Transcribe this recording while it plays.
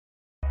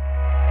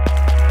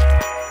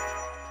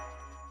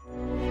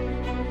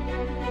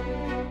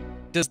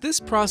Does this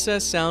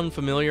process sound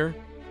familiar?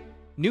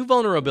 New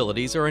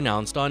vulnerabilities are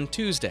announced on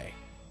Tuesday.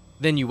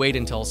 Then you wait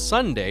until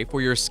Sunday for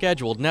your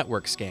scheduled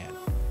network scan.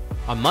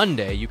 On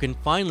Monday, you can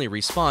finally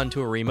respond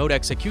to a remote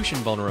execution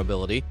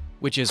vulnerability,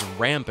 which is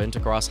rampant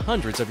across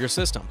hundreds of your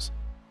systems.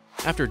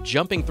 After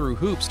jumping through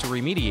hoops to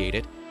remediate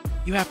it,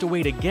 you have to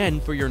wait again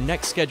for your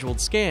next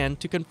scheduled scan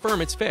to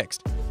confirm it's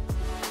fixed.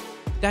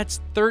 That's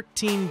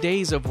 13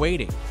 days of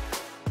waiting,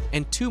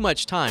 and too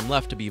much time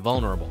left to be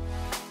vulnerable.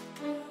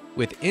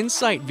 With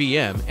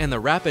InsightVM and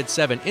the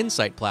Rapid7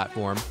 Insight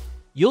platform,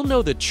 you'll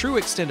know the true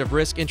extent of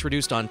risk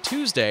introduced on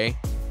Tuesday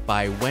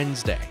by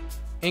Wednesday,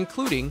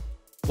 including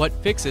what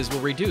fixes will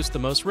reduce the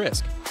most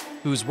risk,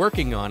 who's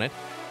working on it,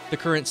 the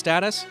current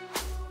status,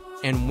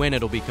 and when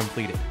it'll be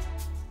completed.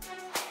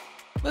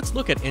 Let's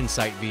look at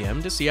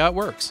InsightVM to see how it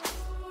works.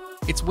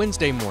 It's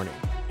Wednesday morning,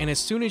 and as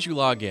soon as you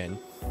log in,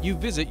 you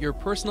visit your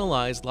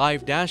personalized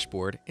live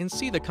dashboard and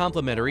see the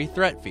complimentary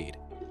threat feed.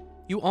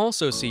 You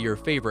also see your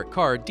favorite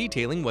card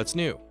detailing what's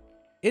new.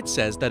 It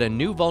says that a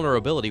new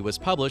vulnerability was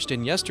published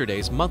in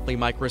yesterday's monthly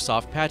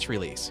Microsoft patch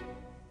release.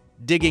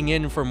 Digging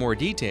in for more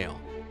detail,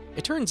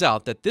 it turns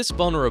out that this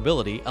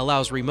vulnerability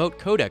allows remote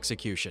code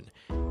execution,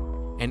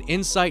 and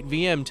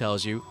InsightVM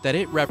tells you that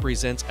it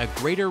represents a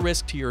greater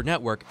risk to your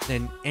network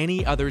than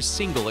any other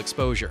single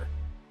exposure.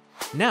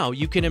 Now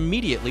you can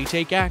immediately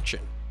take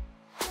action.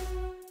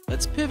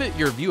 Let's pivot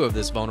your view of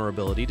this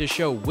vulnerability to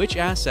show which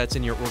assets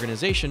in your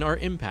organization are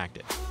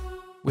impacted.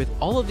 With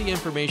all of the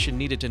information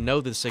needed to know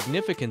the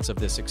significance of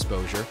this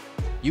exposure,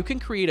 you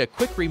can create a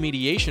quick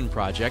remediation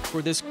project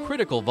for this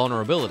critical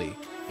vulnerability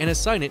and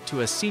assign it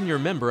to a senior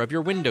member of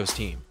your Windows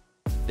team.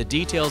 The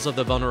details of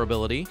the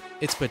vulnerability,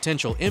 its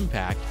potential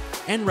impact,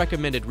 and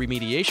recommended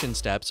remediation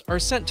steps are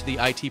sent to the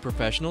IT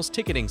professional's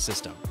ticketing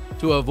system.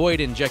 To avoid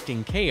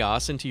injecting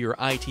chaos into your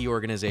IT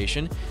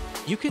organization,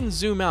 you can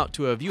zoom out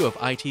to a view of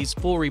IT's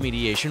full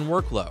remediation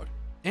workload,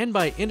 and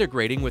by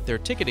integrating with their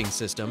ticketing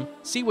system,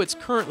 see what's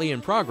currently in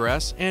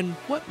progress and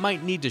what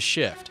might need to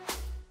shift.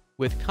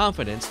 With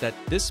confidence that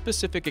this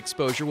specific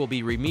exposure will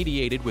be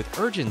remediated with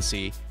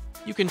urgency,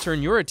 you can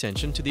turn your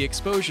attention to the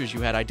exposures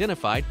you had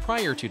identified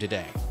prior to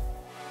today.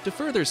 To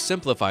further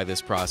simplify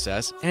this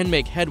process and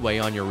make headway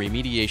on your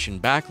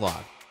remediation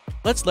backlog,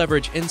 let's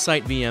leverage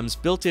InsightVM's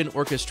built-in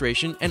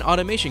orchestration and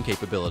automation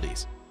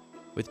capabilities.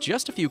 With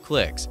just a few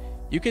clicks,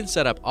 you can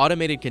set up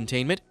automated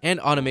containment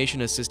and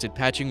automation-assisted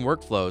patching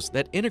workflows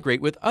that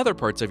integrate with other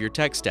parts of your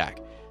tech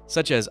stack,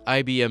 such as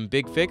IBM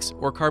BigFix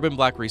or Carbon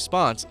Black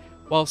Response,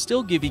 while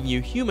still giving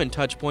you human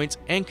touchpoints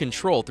and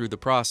control through the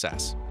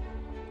process.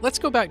 Let's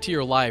go back to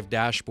your live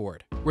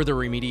dashboard, where the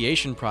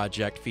remediation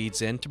project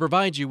feeds in to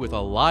provide you with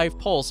a live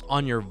pulse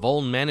on your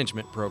vuln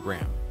management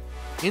program.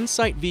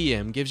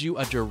 InsightVM gives you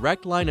a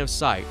direct line of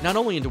sight not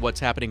only into what's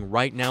happening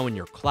right now in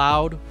your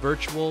cloud,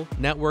 virtual,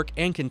 network,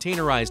 and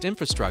containerized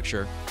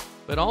infrastructure,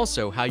 but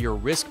also how your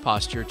risk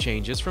posture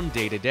changes from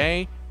day to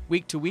day,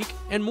 week to week,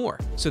 and more,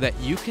 so that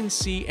you can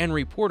see and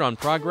report on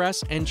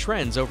progress and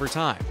trends over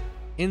time.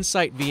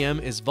 InsightVM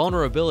is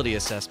vulnerability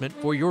assessment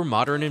for your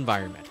modern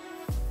environment.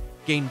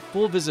 Gain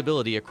full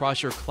visibility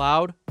across your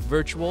cloud,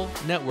 virtual,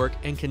 network,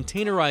 and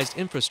containerized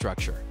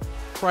infrastructure.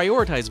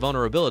 Prioritize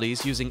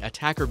vulnerabilities using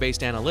attacker-based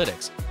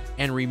analytics,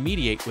 and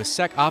remediate with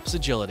SecOps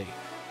agility.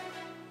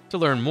 To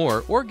learn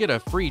more or get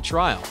a free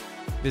trial,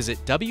 visit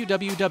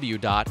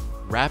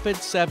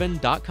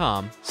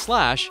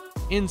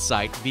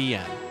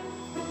www.rapid7.com/InsightVM.